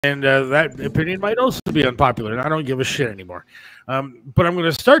and that opinion might also be unpopular, and I don't give a shit anymore. But I'm going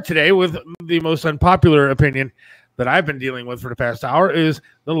to start today with the most unpopular opinion that I've been dealing with for the past hour is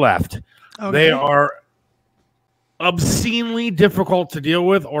the left. Okay. They are obscenely difficult to deal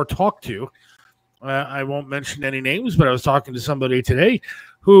with or talk to. I won't mention any names, but I was talking to somebody today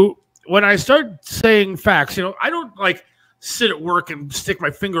who, when I start saying facts, I don't like sit at work and stick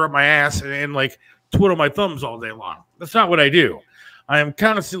my finger up my ass and like twiddle my thumbs all day long. That's not what I do. I am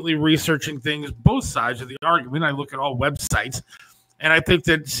constantly researching things, both sides of the argument. I look at all websites, and I think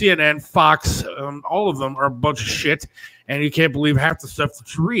that CNN, Fox, all of them are a bunch of shit, and you can't believe half the stuff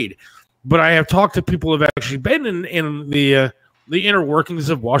that you read. But I have talked to people who have actually been in the inner workings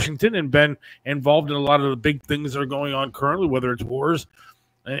of Washington and been involved in a lot of the big things that are going on currently, whether it's wars,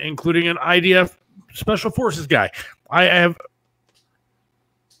 including an IDF special forces guy. I have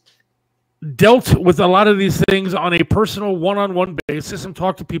dealt with a lot of these things on a personal one-on-one basis and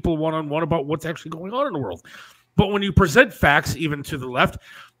talked to people one-on-one about what's actually going on in the world. But when you present facts, even to the left,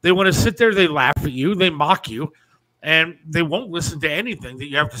 they want to sit there, they laugh at you, they mock you, and they won't listen to anything that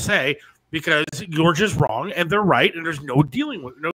you have to say because you're just wrong and they're right, and there's no